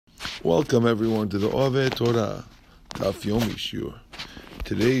Welcome everyone to the Ove Torah Daf Yomi Shiur.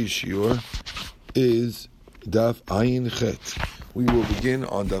 Today's Shiur is Daf Ayin Chet. We will begin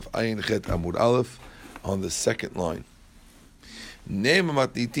on Daf Ayin Chet Amud Aleph on the second line. Ne'ema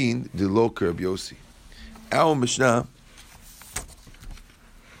matnitin de lo kerb Yosi. Our Mishnah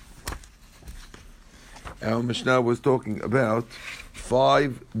was talking about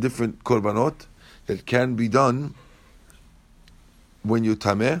 5 different korbanot that can be done when you're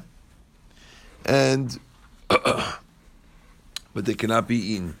tameh, and but they cannot be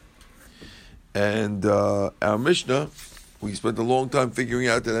eaten. And our Mishnah, we spent a long time figuring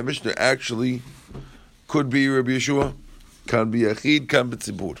out that our Mishnah actually could be Rabbi Yeshua, can be Yachid, can be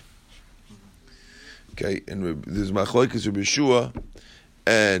Tzibur. Okay, and there's Machlokes Rabbi Yeshua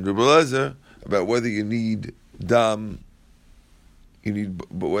and Rabbi Eliezer about whether you need dam,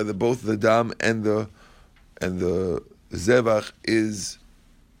 but whether both the dam and the zevach is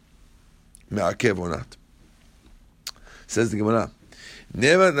me'akev or not. Says the Gemara,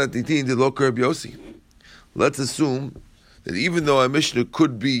 Ne'ema matnitin de lo kerb Yosi. Let's assume that even though our Mishnah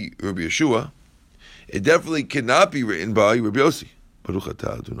could be Rabbi Yeshua, it definitely cannot be written by Rabbi Yosi.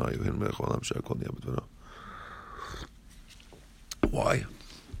 Why?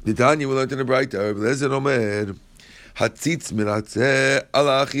 The Tanya we learned in the Braita, Rabbi Eliezer Omer, Hatzitz miratzeh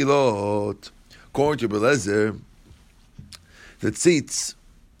ala achilot. According to Rabbi Eliezer, the tzitz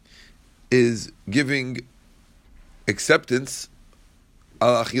is giving acceptance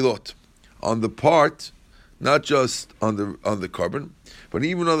al achilot on the part, not just on the carbon, but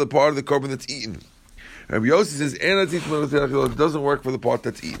even on the part of the carbon that's eaten. Rabbi Yossi says, it doesn't work for the part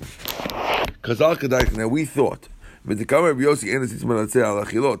that's eaten. Now we thought, when Yossi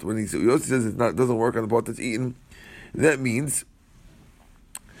says it doesn't work on the part that's eaten, that means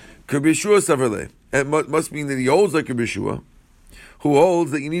it must mean that he holds like Rabbi Yeshua, who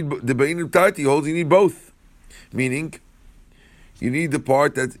holds that you need the Beinim Tarti, holds you need both. Meaning, you need the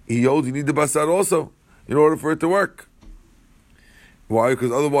part that he holds, you need the basar also, in order for it to work. Why?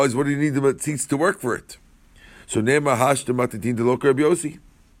 Because otherwise, what do you need the tzitz to work for it? So, Ne'ema hashta matitin de lo kerb Yosi.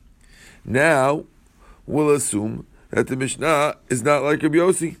 Now, we'll assume that the Mishnah is not like Rabbi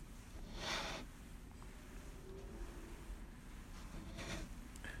Yossi.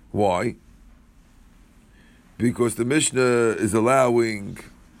 Why? Because the Mishnah is allowing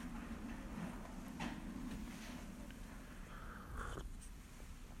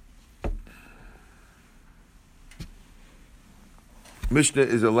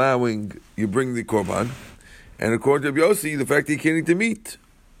you bring the korban, and according to Rabbi Yossi, the fact that you can't eat the meat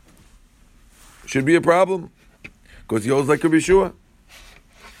should be a problem because he holds like Rabbi Yeshua,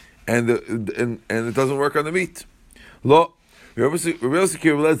 and it doesn't work on the meat. Lo, Rabbi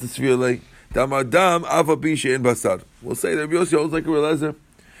Yossi Damadam avabisha in basar. We'll say that Rabbi Yossi holds like Rabbi Eliezer,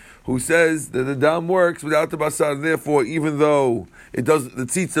 who says that the dam works without the basar, and therefore, even though the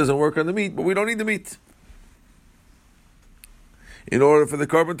tzitz doesn't work on the meat, but we don't need the meat in order for the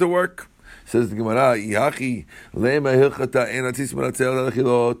carbon to work. Says the Gemara,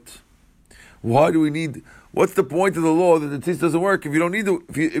 why do we need? What's the point of the law that the tzitz doesn't work if you don't need the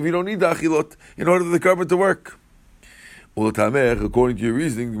achilot in order for the carbon to work? According to your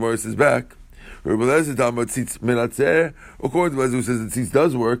reasoning, the Gemara says back, Rabbi Eliezer tzitz menatzer. According to Rabbi Eliezer, who says the tzitz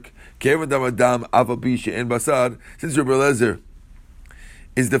does work, since Rabbi Eliezer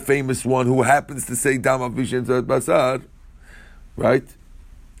is the famous one who happens to say dam avabisha and basar, right?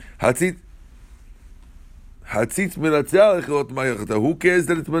 Hatzitz menatzer. Who cares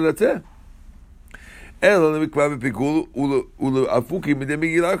that it's menatzer?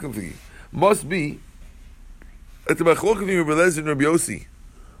 Must be at the machlokes of Rabbi Eliezer and Rabbi Yossi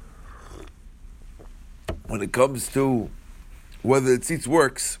when it comes to whether the tzitz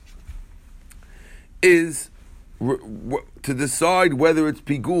works is to decide whether it's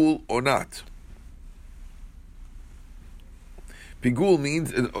pigul or not. Pigul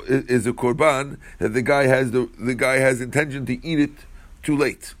means is a korban that the guy has intention to eat it too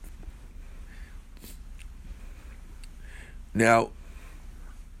late. Now,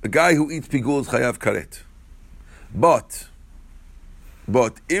 a guy who eats pigul is chayav karet. But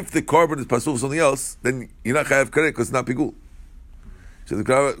if the carbon is pasul for something else, then you're not chayav karet because it's not pigul. So the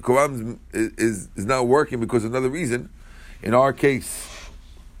korban is not working because of another reason. In our case,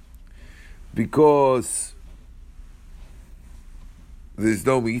 because there's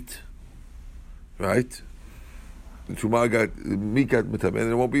no meat, right? The truma got meat got mitameh,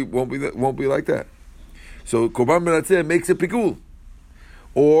 and it won't be like that. So korban menatzeh makes it pigul,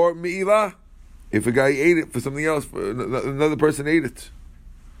 or me'ilah. If a guy ate it for something else, another person ate it.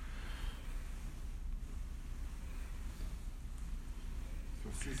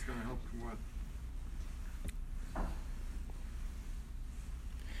 It's going to help what?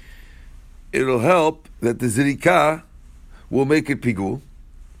 It'll help that the zirika will make it pigul,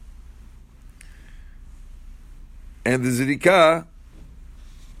 and the zirika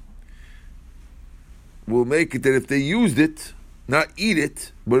will make it that if they used it, not eat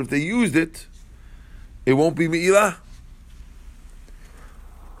it, but if they used it, it won't be me'ilah.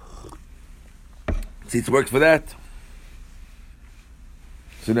 See, it works for that.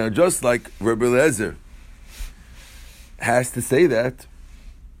 So now, just like Rabbi Eliezer has to say that,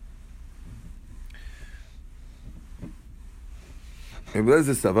 Rabbi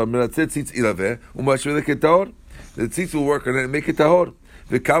Eliezer savar meratzeh tzitz ilaveh umashveh leketaor. The tzitz will work on it and make it tahor.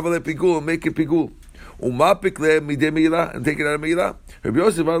 V'kavel pigul and make it pigul. Umapik le midei me'ilah and take it out of me'ilah. Rabbi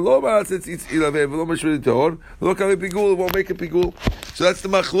Yosef lo meratzeh tzitz ilaveh v'lo mashveh leketaor v'lo kavel pigul, it won't make it pigul. So that's the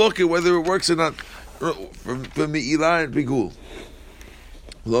machloket whether it works or not for me'ilah and pigul.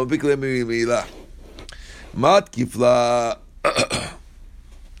 Lo mapik le me'ilah. Mat kifla.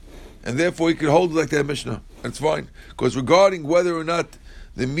 And therefore you can hold it like that Mishnah. That's fine. Because regarding whether or not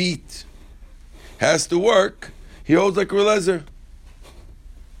the meat has to work, he holds like Rabbi Eliezer.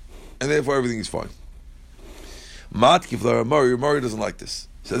 And therefore everything is fine. Mat kifla Ramari. Ramari doesn't like this.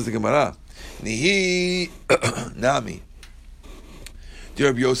 Says the Gemara. Nihi nami. Dear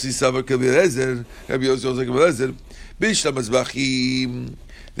Rabbi Yossi Savar Rabbi Eliezer. Rabbi Yossi holds like Rabbi Eliezer. Bishlam Zbachim.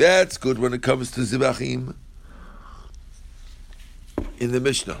 That's good when it comes to Zibachim. In the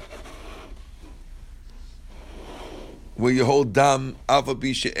Mishnah, where you hold dam alpha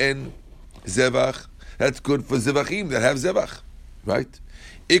bisha en zevach, that's good for zevachim that have zevach, right?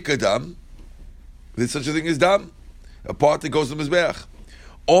 Ikadam, there's such a thing as dam, a part that goes to mizbeach.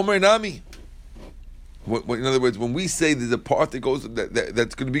 Omer nami. In other words, when we say there's a part that goes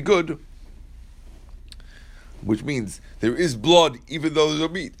that's going to be good, which means there is blood even though there's no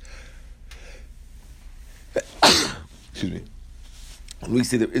meat. Excuse me. When we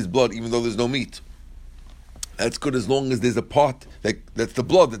say there is blood even though there's no meat, that's good as long as there's a part that's the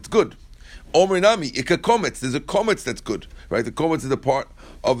blood that's good. Omer nami, ika komets, there's a komets that's good, right? The komets is a part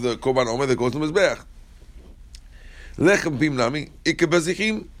of the korban omer that goes to mizbeach. Lechem bim nami, ika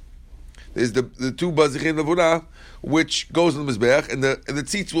bazichim, there's the two bazichim levuna which goes to the mizbeach, and the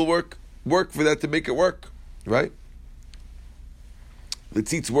tzitz will work for that to make it work, right? The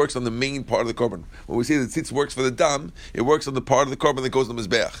tzitz works on the main part of the korban. When we say the tzitz works for the dam, it works on the part of the korban that goes on the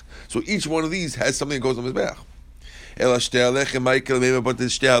mizbeach. So each one of these has something that goes on the mizbeach. But the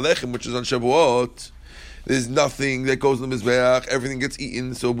shtei halechem, which is on Shavuot, there's nothing that goes on the mizbeach. Everything gets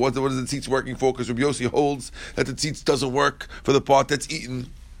eaten. So what is the tzitz working for? Because Rabbi Yossi holds that the tzitz doesn't work for the part that's eaten.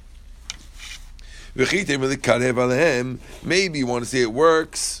 Maybe you want to say it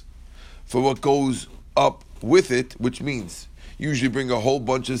works for what goes up with it, which means usually bring a whole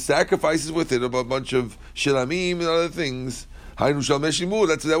bunch of sacrifices with it, a bunch of shilamim and other things. That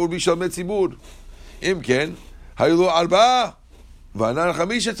would be shalmet zibur. Imken, haylo arba, v'anan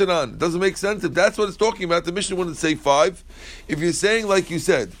chamisha tanan. It doesn't make sense if that's what it's talking about. The Mishnah wouldn't say 5. If you're saying like you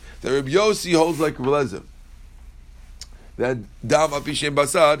said that Rabbi Yossi holds like Rabbi Eliezer, that dam apishem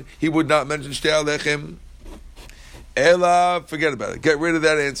basad, he would not mention shtei alechem. Ela, forget about it. Get rid of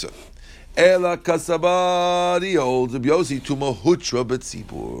that answer. Ela kasabadi holds Rabbi Yossi tuma hutra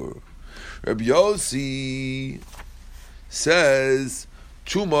betzibur. Rabbi Yossi says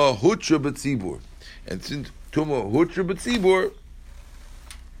tuma hutra betzibur, and since tuma hutra betzibur,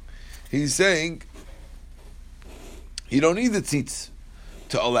 he's saying you don't need the tzitz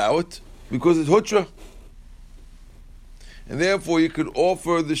to allow it because it's hutra, and therefore you could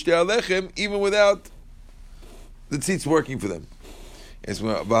offer the shtei alechem even without the tzitz working for them. Doesn't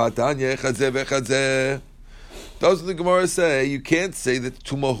the Gemara say you can't say that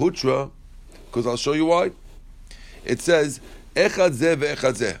tuma hutra? Because I'll show you why. It says echad zeh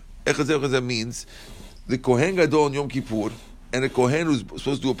ve'echad zeh. Echad zeh ve'echad zeh means the Kohen Gadol on Yom Kippur and the Kohen who's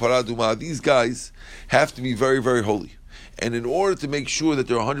supposed to do a parah adumah. These guys have to be very, very holy, and in order to make sure that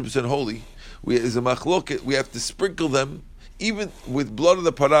they're 100% holy, as a machloket, we have to sprinkle them even with blood of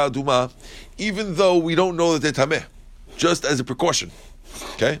the parah adumah, even though we don't know that they're tameh, just as a precaution.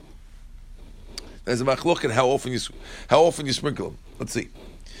 Okay, there's a machloket how often you sprinkle them. Let's see.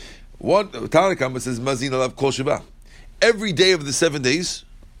 One Tanakh says mazin alav kol shiva. Every day of the 7 days,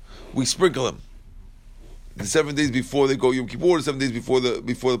 we sprinkle them. The 7 days before they go Yom Kippur, the 7 days before the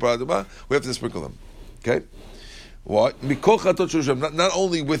parah adumah, we have to sprinkle them. Okay, what? Not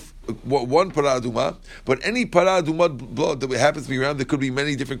only with one parah adumah, but any parah adumah blood that happens to be around. There could be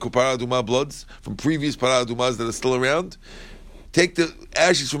many different parah adumah bloods from previous parah adumahs that are still around. Take the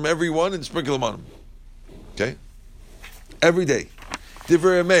ashes from every one and sprinkle them on them. Okay? Every day.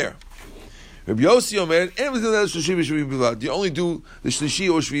 Divrei Meir. Rabbi Yossi Omer, you only do the Shlishi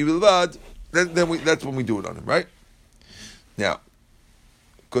or Shvi Bilvad, that's when we do it on him, right? Now,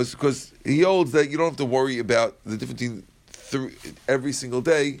 because he holds that you don't have to worry about the difference between every single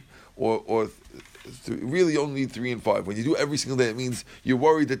day or really only 3 and 5. When you do every single day, it means you're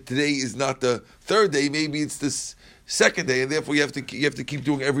worried that today is not the third day, maybe it's this second day, and therefore you have to keep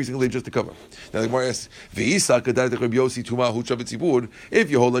doing every single day just to cover. Now the Gemara asks, if you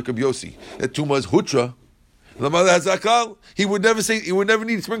hold like Rabbi Yossi that Tuma is hutra, he would never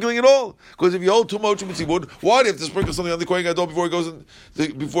need sprinkling at all. Because if you hold Tuma hutra b'tzibur, why do you have to sprinkle something on the Kohen Gadol before it goes?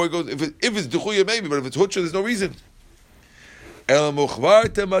 If it's duchuya maybe, but if it's hutra, there's no reason. So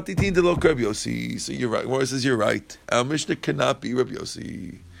you're right. Gemara says you're right. Our Mishnah cannot be Rabbi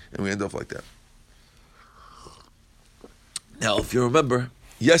Yossi, and we end off like that. Now, if you remember,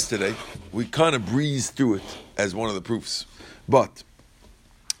 yesterday, we kind of breezed through it as one of the proofs. But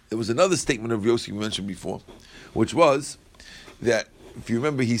there was another statement of Yossi we mentioned before, which was that, if you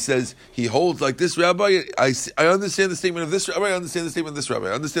remember, he says, he holds like this rabbi, I understand the statement of this rabbi, I understand the statement of this rabbi,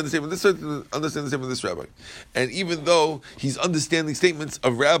 I understand the statement of this rabbi, I understand the statement of this rabbi. And even though he's understanding statements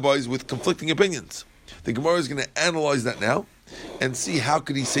of rabbis with conflicting opinions, the Gemara is going to analyze that now and see how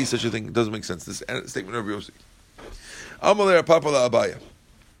could he say such a thing. It doesn't make sense, this statement of Yossi. Amalei Papa la Abaya.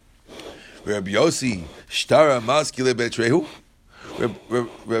 Rabbi Yossi shtara maskile betrehu.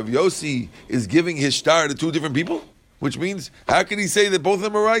 Rabbi Yossi is giving his shtar to two different people, which means how can he say that both of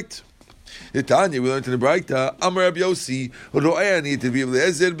them are right? The Tanya we learned in the Braita. Amar Rabbi Yossi ro'ayani tevi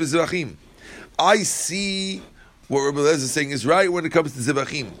Eliezer b'zevachim. I see what Rabbi Eliezer is saying is right when it comes to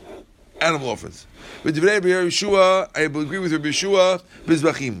zevachim, animal offerings. But Rabbi Yeshua, I agree with Rabbi Yeshua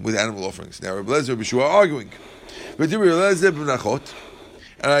b'zevachim, with animal offerings. Now Rabbi Eliezer and Rabbi Yeshua are arguing. But Rabbi Eliezer b'nachot,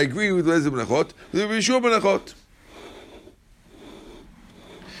 and I agree with Eliezer b'nachot, with Rabbi Yeshua b'nachot.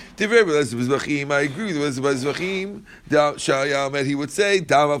 I agree with Eliezer b'zvachim. Shaya he would say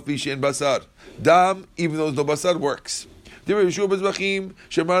dam af pishin basar. Dam, even though there's no basar, works. Rabbi Yeshua b'zvachim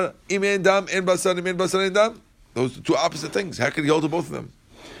shemar imen dam en basar en dam. Those are two opposite things. How can he hold to both of them?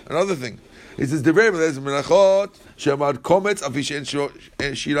 Another thing, it says Rabbi Eliezer b'nachot shemar kometz af pishin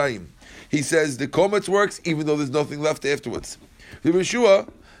shiraim. He says the kometz works even though there's nothing left afterwards. Rabbi Yeshua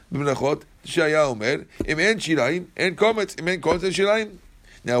b'nachot shaya omer imen shiraim en kometz imen kometz en shiraim.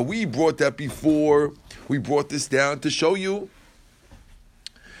 Now we brought that before. We brought this down to show you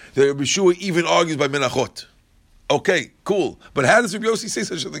that Rabbi Yeshua even argues by menachot. Okay, cool. But how does Rabbi Yossi say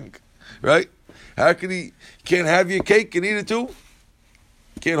such a thing? Right? How can he can't have your cake and eat it too?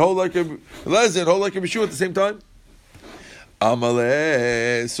 Can't hold like a Eliezer and hold like a Yeshua at the same time?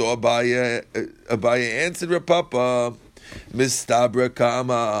 Amaleh. So Abaya answered Rav Papa, Mistabra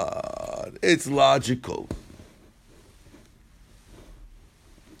Kamar. It's logical.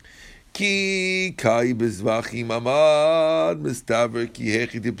 Ki kai bezvachim amad mistaver ki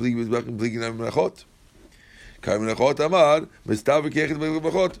hechi deplig bezvachim pliginam menachot. Kai menachot amad mistaver ki hechi deplig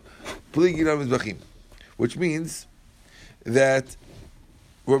menachot pliginam bezvachim. Which means that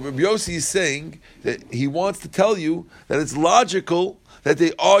Rabbi Yossi is saying that he wants to tell you that it's logical that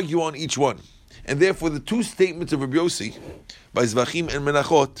they argue on each one. And therefore the two statements of Rabbi Yossi by Zvachim and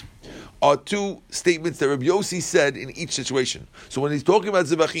Menachot are two statements that Rabbi Yossi said in each situation. So when he's talking about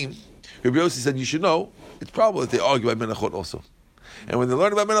Zvachim, Rabbi Yossi said, you should know, it's probably that they argue by Menachot also. And when they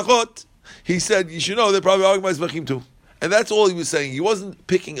learn about Menachot, he said, you should know, they're probably arguing by Zvachim too. And that's all he was saying. He wasn't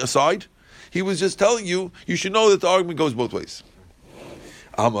picking a side. He was just telling you, you should know that the argument goes both ways.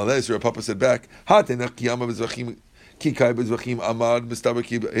 Amalei, so Papa said back, I understand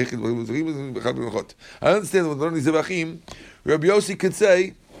when learning Zvachim, Rabbi Yossi could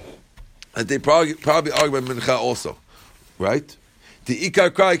say that they probably argue by Mencha also. Right? The ikar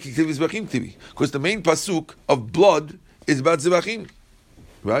krai kiktiv zvachim tivi, because the main pasuk of blood is about zvachim,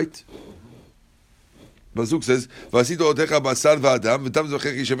 right? Pasuk says, "Vasito otecha basar v'adam v'tam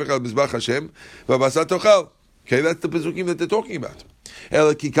zvachech yishevech al mizbach Hashem v'basar tochal." Okay, that's the pasukim that they're talking about.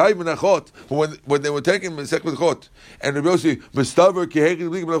 El kikai menachot, when they were taking Mesech Menachot, and Rabbi Yossi mistaver kihechid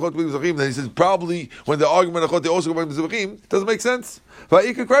b'lig menachot b'lig zvachim, then he says probably when they argue menachot they also go by zvachim. Doesn't make sense. The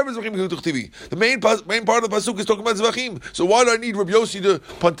main part of the pasuk is talking about zvachim. So why do I need Rabbi Yossi to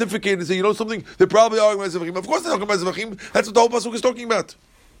pontificate and say, you know something? They're probably arguing about zvachim. Of course they're talking about zvachim. That's what the whole pasuk is talking about.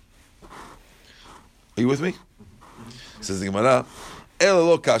 Are you with me? Says the Gemara, El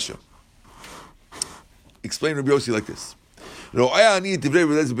lo kasha. Explain Rabbi Yossi like this.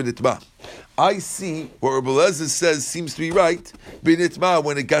 I see what Rabbi Eliezer says seems to be right. B'nitma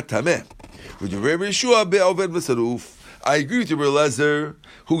when it got tameh. I agree with Rabbi Eliezer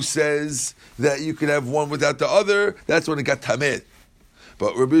who says that you can have one without the other. That's when it got tameh.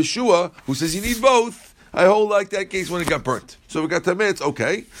 But Rabbi Yeshua, who says you need both, I hold like that case when it got burnt. So if it got tameh, it's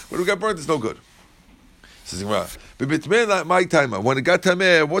okay. When it got burnt, it's no good. Says my time. When it got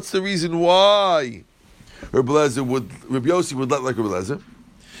tameh, what's the reason why Rabbi Yossi would let like Rabbi Lezer?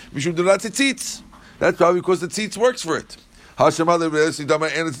 Mishum do not tzitz. That's probably because the tzitz works for it. But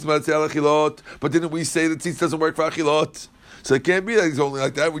didn't we say the tzitz doesn't work for achilot? So it can't be that he's only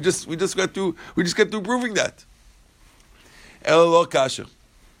like that. We just got through proving that. Elo kasha.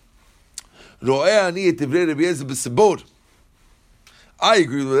 I agree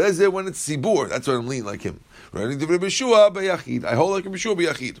with Ezeh when it's sibur. That's why I'm leaning like him. I hold like Rabbi Yeshua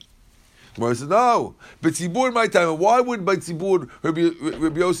b'yachid. Gemara says no, but sibur in my time. And why would by sibur Rabbi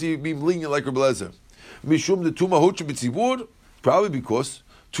Yossi be lenient like Rabbi Lezer? Mishum the tuma hochu b'tzibur? Probably because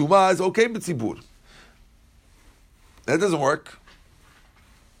tuma is okay b'tzibur. That doesn't work,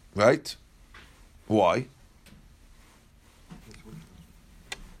 right? Why?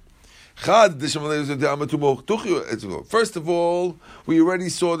 First of all, we already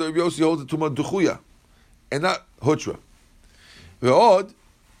saw that Rabbi Yossi holds the tuma duchuya and not hutra. Ve'od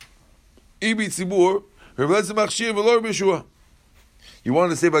ibi tzibur Rabbi Lezer machshir v'lo Rabbi Yeshua. You want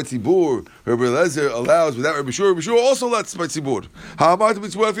to say by tzibur, Rabbi Lezer allows without Rabbi Yeshua. Rabbi Yeshua also lets by tzibur.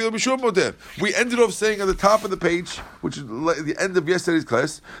 We ended off saying at the top of the page, which is the end of yesterday's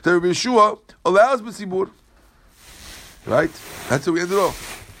class, that Rabbi Yeshua allows by tzibur. Right? That's what we ended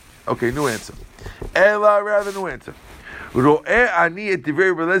off. Okay, new answer. Ela rather new answer. Ro'eh ani et divrei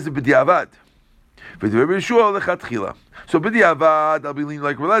Rabbi Lezer b'diavad. V'divrei Rabbi Yeshua lechatchila. So b'diavad, I'll be leaning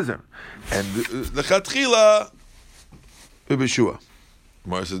like Rabbi Lezer. And lechatchila, Rabbi Yeshua.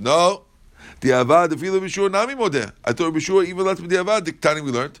 Gemara says, no. Diavad, the feel of Yeshua, nami modeh. I thought Rabbi Yeshua even lets b'diavad, the Tani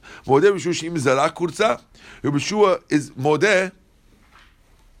we learned. Modeh Rabbi Yeshua she'im zarak kurza. Rabbi Yeshua is modeh,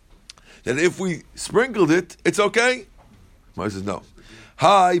 that if we sprinkled it, it's okay. Gemara says, no.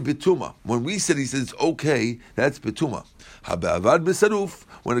 Hi, betuma. When we said he says okay, that's betuma. Habavad b'saruf.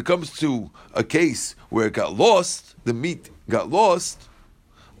 When it comes to a case where it got lost, the meat got lost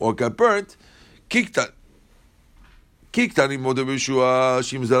or got burnt, kiktan. Kiktani moder b'shua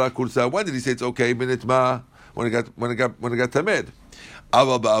shim zara kursa. When did he say it's okay? Benitma. When it got tamed.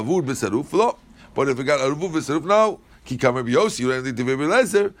 Aval ba'avud b'saruf lo. But if it got aruvud b'saruf, no. Kikam Rabbi Yossi, you don't think to Rabbi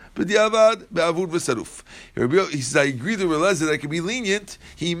Lezer, but diavad be'avud v'saruf. He says, I agree with Rabbi Lezer that I can be lenient.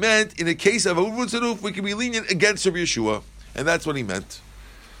 He meant in a case of avud v'saruf, we can be lenient against Rabbi Yeshua, and that's what he meant.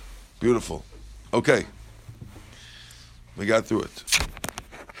 Beautiful. Okay, we got through it.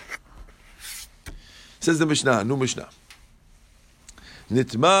 Says the Mishnah, new Mishnah.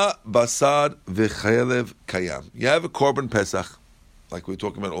 Nitma basar v'chaylev kayam. You have a korban pesach. Like we were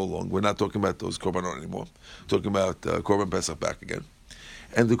talking about all along. We're not talking about those korbanot anymore. We're talking about korban pesach back again.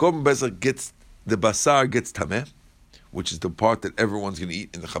 And the korban pesach the basar gets tameh, which is the part that everyone's going to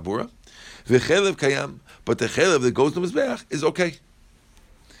eat in the chabura. V'chelev kayam, but the chelev that goes to mizbeach is okay.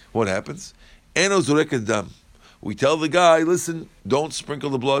 What happens? Eno zorek dam. We tell the guy, listen, don't sprinkle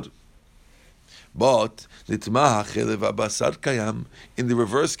the blood. But nitma hachelev abasar kayam, in the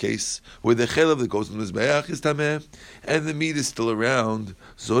reverse case, where the chelev that goes to the mizbeach is tameh, and the meat is still around,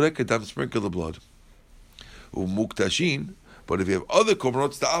 zorek adam, sprinkle the blood. Umuktashin, but if you have other korbanot,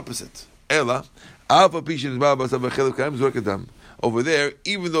 it's the opposite. Ela alpha pishin is basar v'chelev kayam zorek adam. Over there,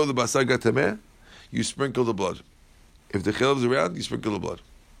 even though the basar got tameh, you sprinkle the blood. If the chelev is around, you sprinkle the blood.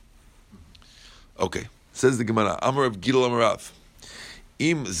 Okay, says the Gemara. Amar of Gidol Amarav.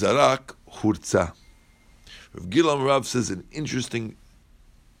 Im zarak hurtza. Rav Gidol Amarav says an interesting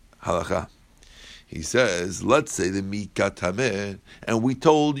halacha. He says, let's say the meat got tameh, and we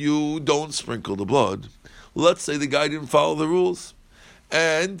told you don't sprinkle the blood. Let's say the guy didn't follow the rules,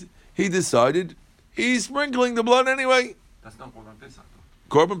 and he decided he's sprinkling the blood anyway. That's not Korban Pesach.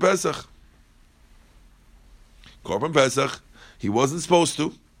 Korban Pesach. Korban Pesach. He wasn't supposed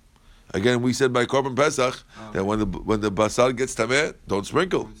to. Again, we said by Korban Pesach that when the basar gets tameh, don't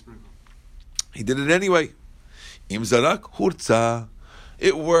sprinkle. He did it anyway. Im zarak hurtza.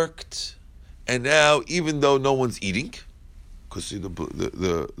 It worked, and now even though no one's eating, because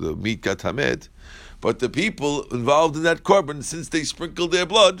the meat got tamed, but the people involved in that korban, since they sprinkled their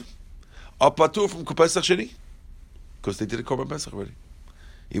blood, are patur from Pesach Sheni, because they did a Korban Pesach already,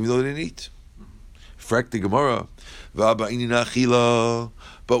 even though they didn't eat. Frak the Gemara,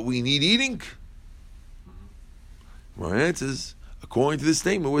 but we need eating. My answer is, according to this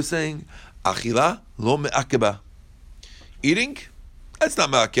statement, we're saying achila lo me'akeba. Eating, that's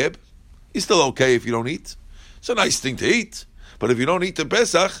not me'akeb. You're still okay if you don't eat. It's a nice thing to eat, but if you don't eat the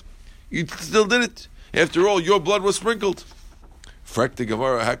Pesach, you still did it. After all, your blood was sprinkled. Frak the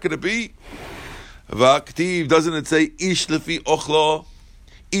Gemara, how could it be? V'aktiv, doesn't it say ish lefi ochlo?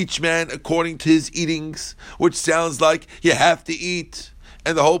 each man according to his eatings, which sounds like you have to eat,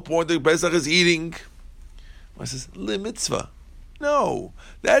 and the whole point of Pesach is eating. I says, le mitzvah. No,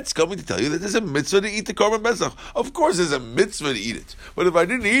 that's coming to tell you that there's a mitzvah to eat the Korban Pesach. Of course there's a mitzvah to eat it, but if I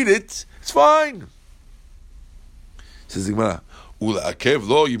didn't eat it, it's fine. Says the Gemara, ula akev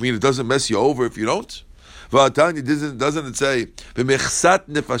lo, you mean it doesn't mess you over if you don't? V'atanya, doesn't it say, v'mechsat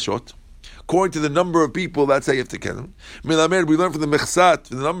nefashot, according to the number of people, that's how you have to count them. Milamed, we learn from the mechsat,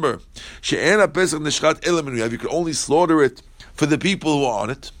 from the number, she'en ha-pesach neshchat ela menuyav, you can only slaughter it for the people who are on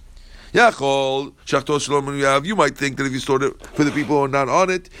it. Yachol, shachtos shalom menuyav, you might think that if you slaughter it for the people who are not on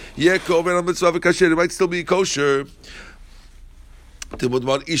it, yekov en ha-mitzvah v'kasher, it might still be kosher. Each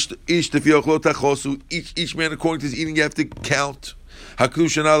man according to his eating, you have to count.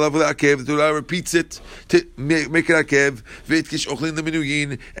 The Torah repeats it to make it akev.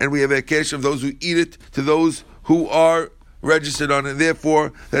 And we have a kesh of those who eat it to those who are registered on it.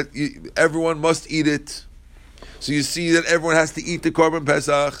 Therefore, that everyone must eat it. So you see that everyone has to eat the Korban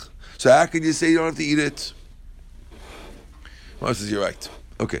Pesach. So how can you say you don't have to eat it? Well, says you're right.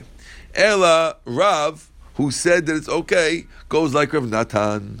 Okay. Ela Rav, who said that it's okay, goes like Rav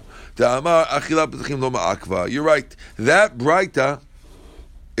Natan. You're right. That Braita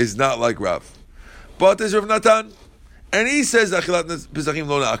is not like Rav. But there's Rav Natan, and he says Achilat Pesachim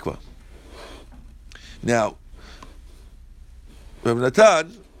lo na'akva. Now, Rav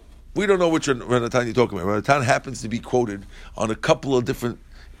Natan, we don't know which Rav Natan you're talking about. Rav Natan happens to be quoted on a couple of different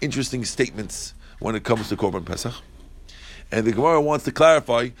interesting statements when it comes to Korban Pesach. And the Gemara wants to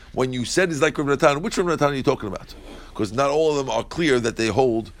clarify, when you said it's like Rav Natan, which Rav Natan are you talking about? Because not all of them are clear that they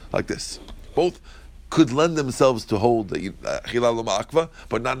hold like this. Both could lend themselves to hold the Achila Ma'akva,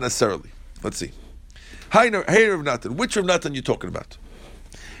 but not necessarily. Let's see. Hey Rav Natan, which Rav Natan are you talking about?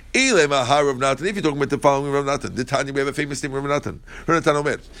 Rav Natan, if you're talking about the following Rav Natan, the Tanya, we have a famous name, Rav Natan. Rav Natan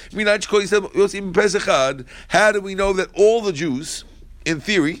Omer. How do we know that all the Jews, in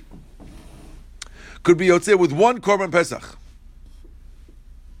theory, could be yotzei with one Korban Pesach?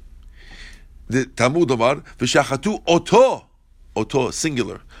 The Talmud Omar, v'shachatu oto,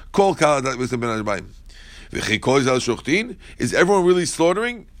 singular. Kol kal adat v'sem ben arbaim. V'chikol zal shochtin, is everyone really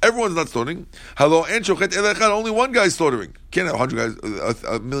slaughtering? Everyone's not slaughtering. Halo en shochet el echad, only one guy is slaughtering. Can't have 100 guys,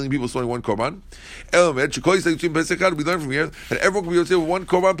 a million people slaughtering one Korban. Elamed, shekol yisrael yutzim pesach echad, we learn from here that everyone can be yotzei with one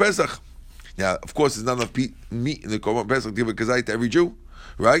Korban Pesach. Now, of course, there's not enough meat in the Korban Pesach to give a kazayit to every Jew.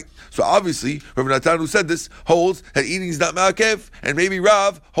 Right? So obviously, Rav Natan, who said this, holds that eating is not ma'akev, and maybe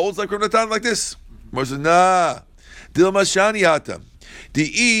Rav holds like Rav Natan like this. Rav says, nah. Dil mashani hata.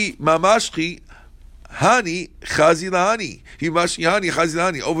 Di'i mamashchi hani chazi lahani. Hi mashchi hani chazi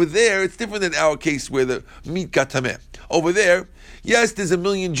lahani. Over there, it's different than our case where the meat got tameh. Over there, yes, there's a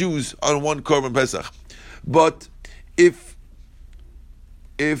million Jews on one Korban Pesach. But if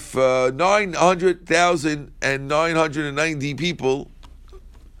 900,990 people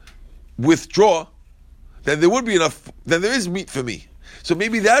withdraw, then there would be enough, then there is meat for me. So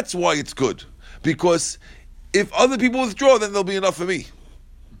maybe that's why it's good. Because if other people withdraw, then there'll be enough for me.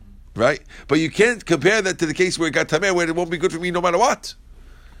 Right? But you can't compare that to the case where it got tameh, where it won't be good for me no matter what.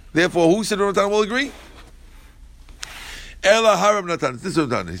 Therefore, who said Rav Natan will agree? Ela Rav Natan. This is Rav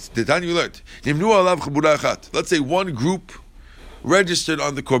Natan. It's the Tanya you learned. Let's say one group registered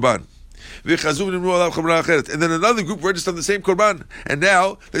on the Korban. And then another group registered on the same Korban. And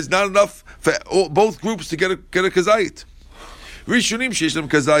now there's not enough for both groups to get a kazayit.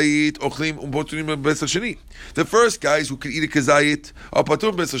 The first guys who could eat a kazayit are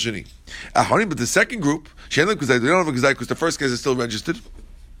patur b'Besach Sheni. But the second group, they don't have a kazayit because the first guys are still registered.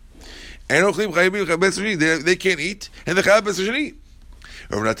 And they can't eat, and they chayav B'Besach Sheni.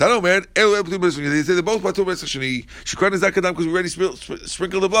 Rav Natan Omer, they say they're both patur B'Besach Sheni. Shukran is zakadam because we already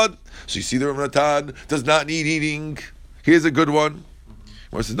sprinkled the blood. So you see the Rav Natan does not need eating. Here's a good one.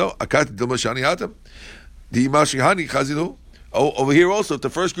 Rav says, no, akat dil mashani hatam. Di mashihani chazinu. Oh, over here also, if the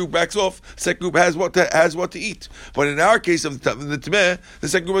first group backs off, the second group has what to eat. But in our case of the Tameh, the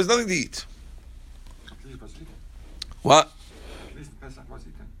second group has nothing to eat. What?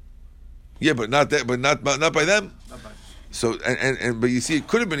 Yeah, but not that. But not by them. So but you see, it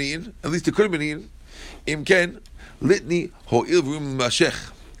could have been eaten. At least it could have been eaten. Imken litni ho'il v'rum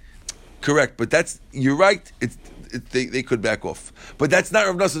mashech. Correct, but you're right. They could back off, but that's not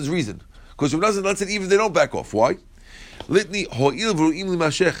Rav Nassan's reason. Because Rav Nassan lets it even if they don't back off. Why? Litni ho'il v'ru'im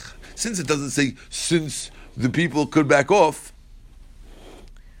l'mashech. Since it doesn't say since the people could back off.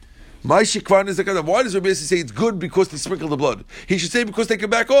 Why does Rabbi say it's good because they sprinkle the blood? He should say because they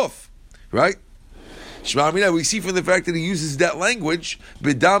can back off, right? Shema Amina, we see from the fact that he uses that language,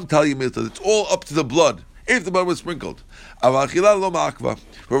 bedam tal yimilta. It's all up to the blood. if the blood was sprinkled. Aval achila lo ma'akva.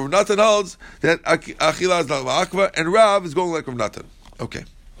 Rav Natan holds that achila is not ma'akva, and Rav is going like Rav Natan. Okay.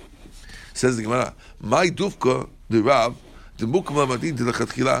 Says the Gemara, my dufka, the Rav, the mukam lamadin to the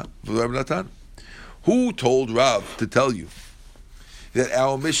chatchila for Rav Natan. Who told Rav to tell you that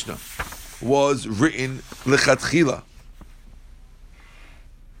our Mishnah was written lechatchila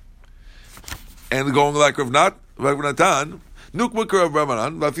and going like Rav Natan? Nukma Rav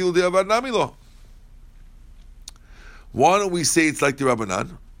Rabbanan v'afilu de'avad namilo. Why don't we say it's like the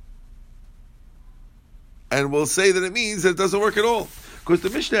Rabbanan? And we'll say that it means that it doesn't work at all. Because the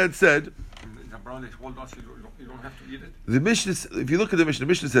Mishnah had said, you don't have to eat it. The Mishnah, if you look at the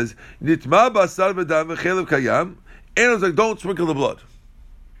Mishnah says, Nitma basar v'dam v'chelev kayam, and it was like, don't sprinkle the blood.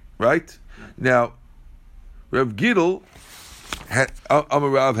 Right? Yeah. Now, Rav Gidl,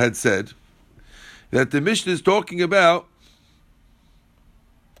 Amarav had said, that the Mishnah is talking about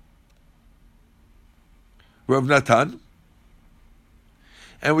Rav Natan,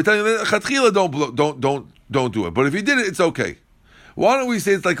 and we're telling you that Chatchila don't do it. But if you did it, it's okay. Why don't we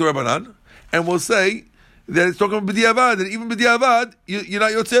say it's like a Rabbanan, and we'll say that it's talking about B'diavad, and even B'diavad, you're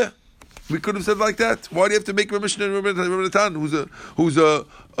not Yotzeh. We could have said like that. Why do you have to make a Mishnah and Rav Natan, who's a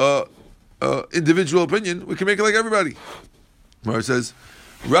individual opinion? We can make it like everybody. Where it says,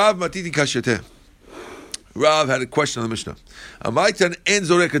 Rav Matiti Kashyateh. Rav had a question on the Mishnah.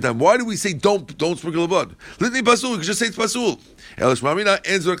 Why do we say don't sprinkle the blood? Litni pasul. We could just say it's pasul.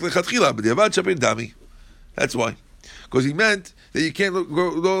 That's why. Because he meant that you can't go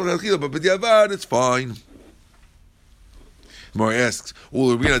but b'diavad it's fine. Mari asks,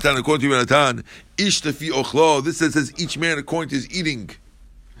 according to Natan, ishtafi ochlo. This says each man according to his eating.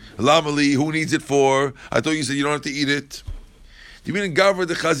 Lamali, who needs it for? I thought you said you don't have to eat it. We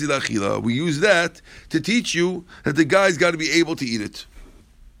use that to teach you that the guy's got to be able to eat it.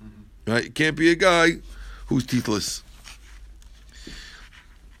 Right? It can't be a guy who's teethless.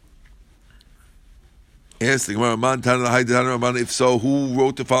 Ask the Gemara, if so, who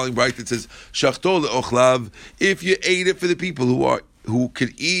wrote the following bright that says, if you ate it for the people who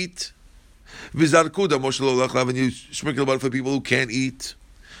can eat, and you sprinkle about it for people who can't eat.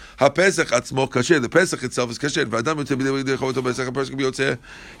 HaPesach atzmo kasher. The Pesach itself is kasher. V'adam yotzeh b'dei chovato Pesach. A person can be yotzeh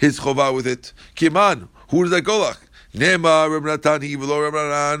his chovah with it. Kiman. Who does that go like? Nema Reb Natan he v'lo Reb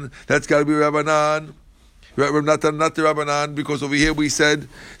Nanan. That's got to be Rabbanan. Reb Natan, not the Rabbanan, because over here we said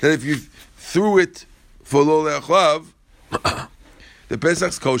that if you threw it for lo le'achlav, the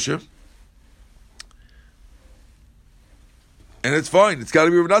Pesach's kosher, and it's fine. It's got to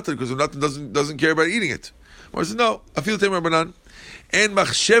be Reb Natan because Reb Natan doesn't care about eating it. Or says no. I feel time Rabbanan. And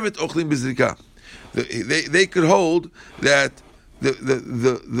machshevet ochlim bezrika. They could hold that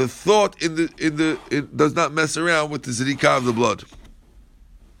the thought it does not mess around with the zrika of the blood.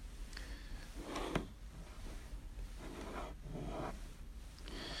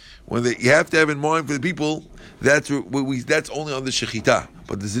 You have to have in mind for the people that's only on the shechita,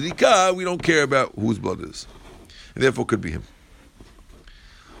 but the zrika we don't care about whose blood it is, and therefore could be him.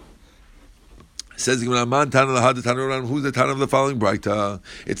 It says, who's the Tana of the following Braita?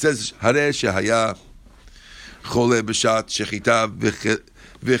 It says, Hareh Shehaya Chole B'shat Shechita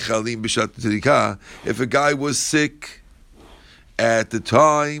V'chalim B'shat Zrika. If a guy was sick at the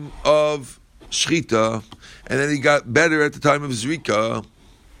time of Shechita, and then he got better at the time of Zrika,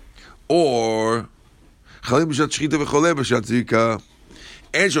 or Chalim B'shat Shechita V'chole B'shat Zrika,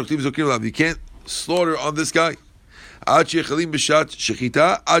 and Shoktim Zokim Lav, you can't slaughter on this guy. Ad Shechalim B'shat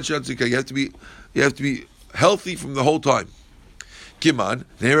Shechita, Ad Shat Zrika. You have to be healthy from the whole time. Kiman,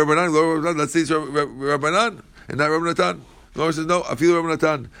 let's say it's Rabbanan and not Rabbi Natan. The Lord says, no, I feel Rabbi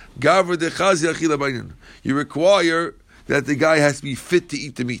Natan. You require that the guy has to be fit to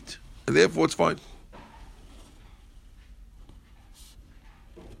eat the meat. And therefore it's fine.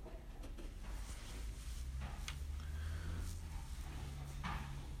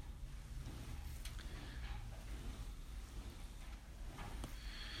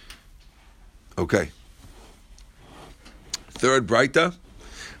 Okay. Third Braita.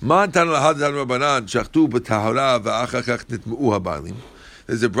 There's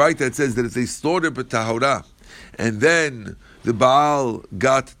a Braita that says that if they slaughtered b'tahora and then the Baal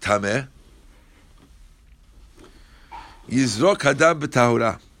got tameh, yizrok hadam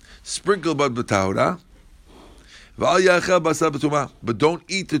b'tahora, sprinkle blood b'tahora, v'al yachel basar b'tumah, but don't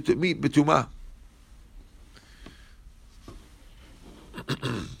eat the meat b'tumah.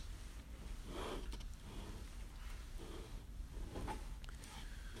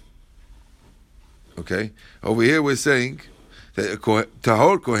 Okay, over here we're saying that a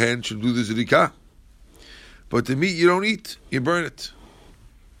tahor kohen should do the zrika, but the meat you don't eat, you burn it.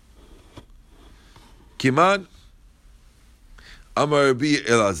 Kiman Amar Rabbi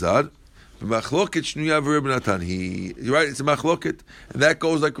Elazar. Machloket shnuya v'Reb Natan. You're right, it's a machloket, and that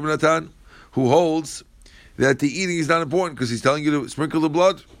goes like Reb Natan, who holds that the eating is not important because he's telling you to sprinkle the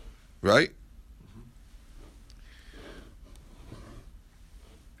blood, right?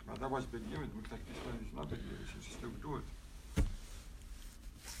 Maar dat was bij die jongen, ik dacht, het is not bij die, ze is still do it.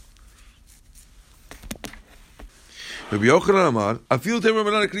 Rabbi Yochanan Amar, Afil Tem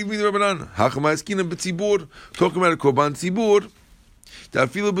Rabbanan, Kriv Mi Rabbanan, Hachama Eskinam B'tzibur, talking about a korban tzibur. That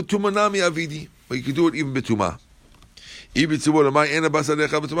feel betuma nami avidi, but you can do it even betuma. Even tzibur, my ena basar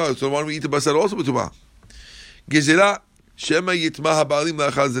lecha betuma. So why don't we eat the basar also betuma? Gezerah shema yitma habalim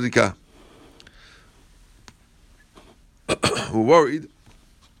la'achal zerika. We're worried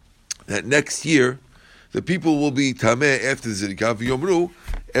that next year the people will be tameh after the zerika. V'yomru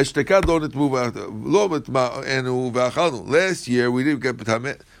eshtekad lo netmu lo betma enu v'achalnu. Last year we didn't get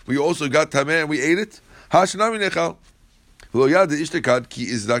tameh. We also got tameh and we ate it. Hashanami nechal. Last,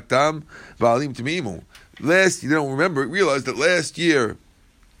 you don't remember, realize that last year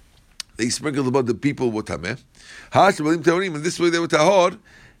they sprinkled about the people with tameh. And this way they were tahor,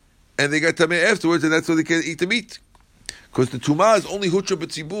 and they got tameh afterwards, and that's why they can't eat the meat. Because the tumah is only hutra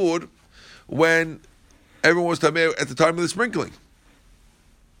b'tzibur when everyone was tameh at the time of the sprinkling.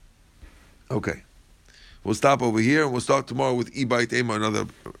 Okay. We'll stop over here, and we'll start tomorrow with Ibayit Ema, another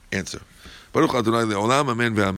answer. Baruch Adonai Le'olam, Amen ve'amen.